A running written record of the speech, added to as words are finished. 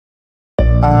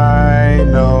I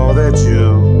know that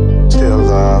you still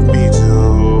love me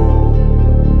too.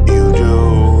 You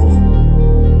do.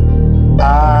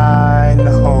 I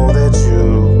know that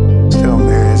you still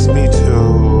miss me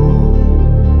too.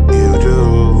 You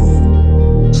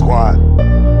do. Squad.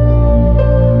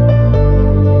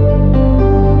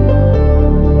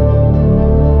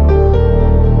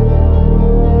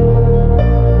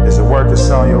 Is it worth it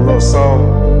selling your little soul?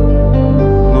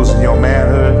 Losing your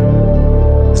manhood?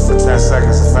 It's for 10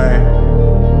 seconds of fame.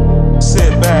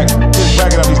 Sit back, just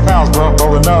backing up these pounds, bro.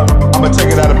 Rolling up, I'ma take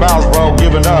it out of bounds, bro.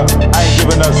 Giving up, I ain't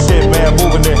giving up shit, man.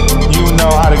 Moving it, you know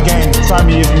how the game. Try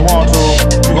me if you want to,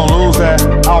 you gon' lose that.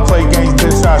 I don't play games,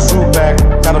 bitch, I shoot back.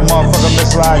 Got a motherfucker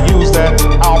missile, I use that.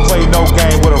 I don't play no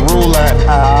game with a roulette.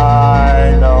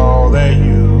 I know that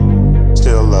you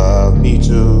still love me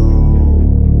too.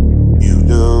 You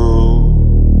do.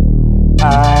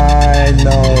 I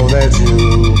know that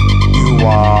you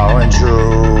aren't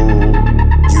true.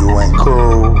 You ain't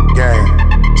cool. Gang,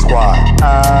 squad.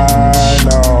 I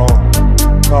know.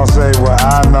 Don't say what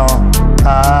I know.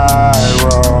 I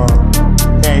roll.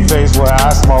 Can't face where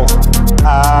I smoke.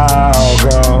 I'll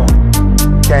go.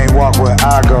 Can't walk where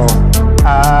I go.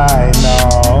 I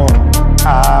know.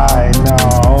 I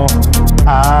know.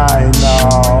 I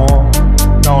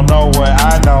know. Don't know where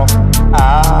I know.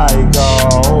 I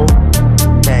go.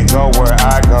 Can't go where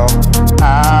I go.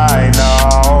 I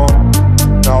know.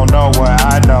 Don't know where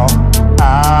I know.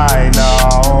 I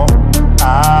know.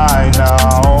 I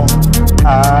know.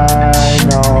 I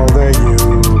know that you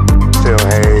still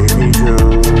hate me too.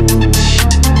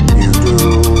 You do.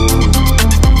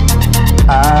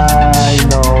 I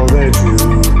know that you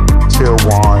still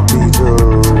want me to.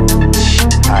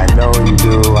 I know you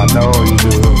do. I know you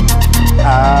do. I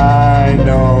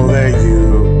know that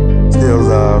you still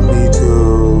love me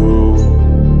too.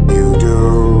 You do.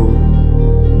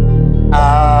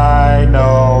 I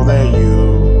know that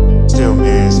you still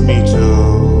miss me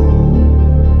too.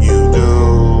 You do.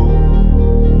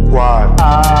 What?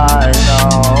 I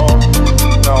know.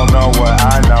 Don't know what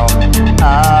I know.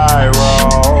 I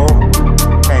roll.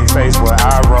 Can't face where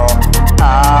I roll.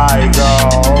 I go.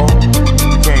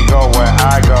 Can't go where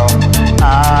I go.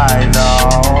 I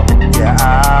know. Yeah,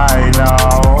 I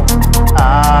know. I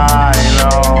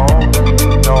know.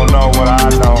 Don't know what I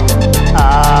know.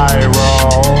 I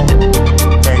roll.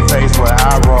 Can't face where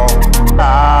I roll.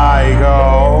 I go.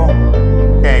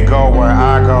 Can't go where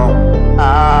I go.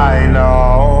 I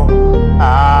know.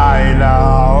 I know.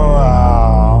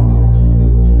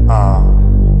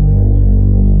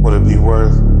 Would it be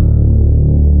worth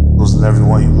losing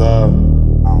everyone you love?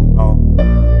 I don't know.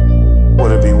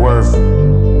 Would it be worth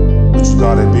what you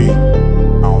thought it'd be?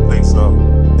 I don't think so.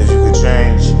 If you could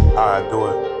change, I'd do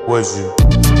it. Would you?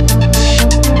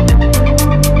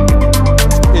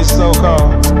 It's so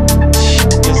cold.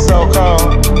 It's so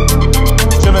cold.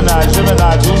 Gemini,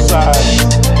 two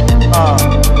sides.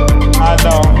 I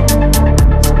know.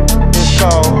 It's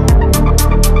cold.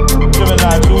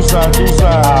 Gemini, two sides, two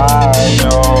sides. I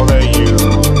know that you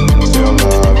still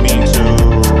love me too.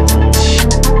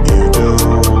 You do.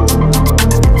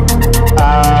 I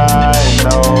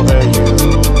know that you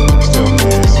still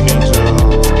miss me too.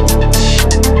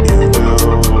 You do.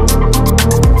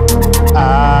 I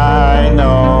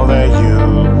know that you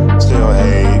still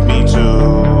hate me too.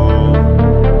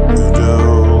 You do.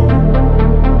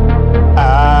 I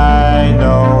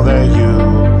know that you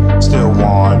still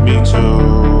want me too.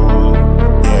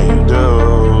 Yeah, you do.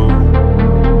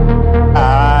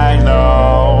 I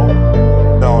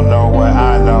know. Don't know where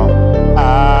I know.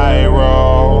 I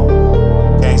roll.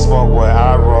 Can't smoke where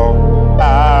I roll.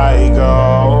 I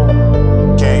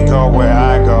go. Can't go where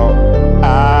I go.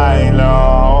 I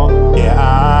know. Yeah,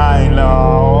 I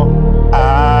know.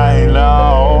 I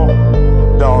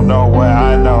know. Don't know where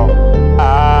I know.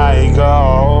 I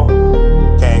go.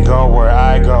 Can't go where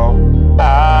I go.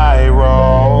 I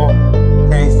roll.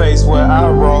 Can't face where I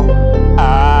roll.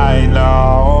 I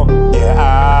know. Yeah,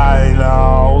 I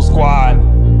know. Squad.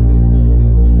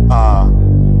 I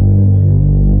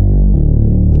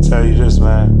tell you this,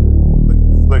 man. Look at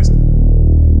the flicks.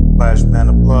 Flash man,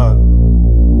 the plug.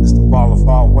 It's the ball of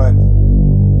all wet.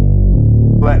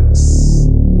 Flex.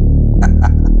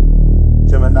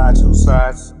 Gemini, two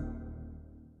sides.